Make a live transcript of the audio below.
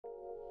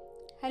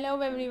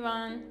Hello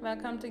everyone,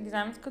 welcome to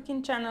Gizem's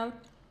cooking channel.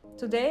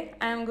 Today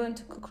I am going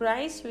to cook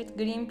rice with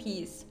green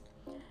peas.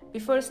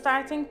 Before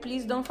starting,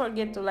 please don't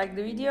forget to like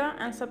the video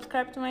and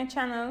subscribe to my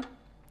channel.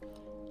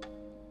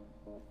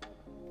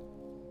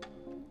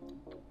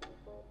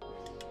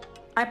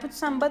 I put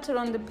some butter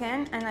on the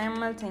pan and I am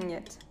melting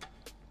it.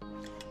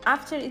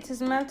 After it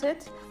is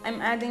melted, I'm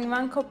adding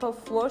 1 cup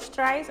of washed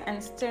rice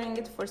and stirring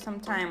it for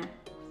some time.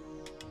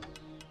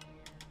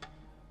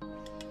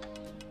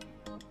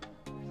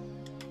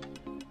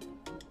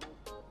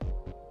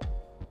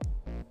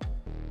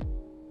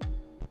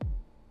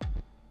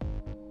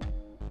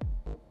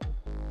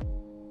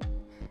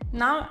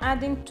 Now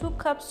adding 2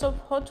 cups of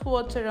hot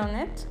water on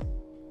it.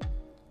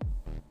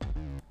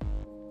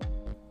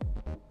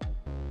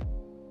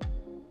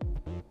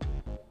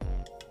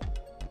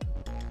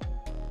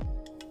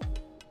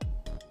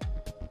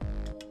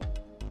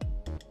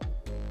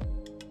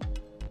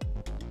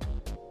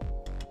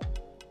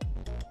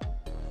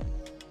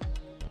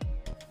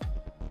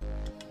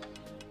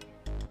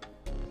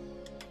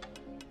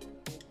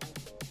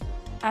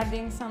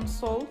 Adding some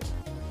salt.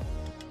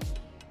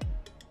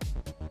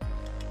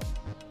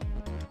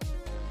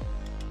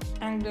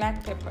 And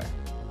black pepper.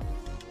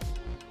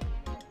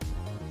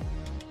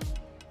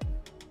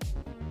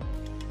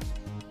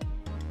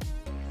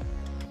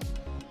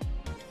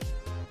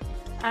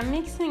 I'm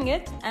mixing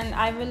it and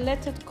I will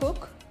let it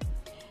cook.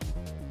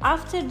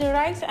 After the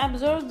rice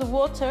absorbs the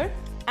water,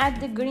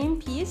 add the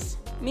green peas,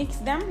 mix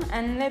them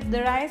and let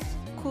the rice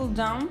cool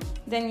down,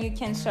 then you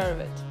can serve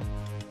it.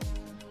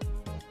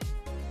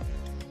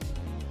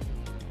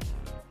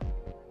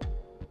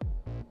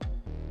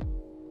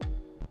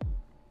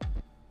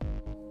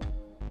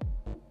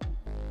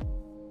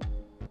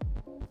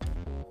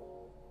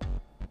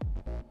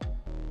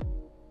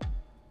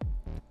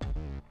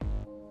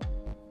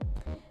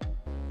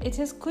 It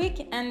is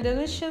quick and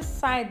delicious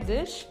side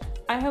dish.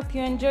 I hope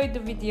you enjoyed the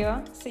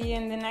video. See you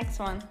in the next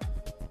one.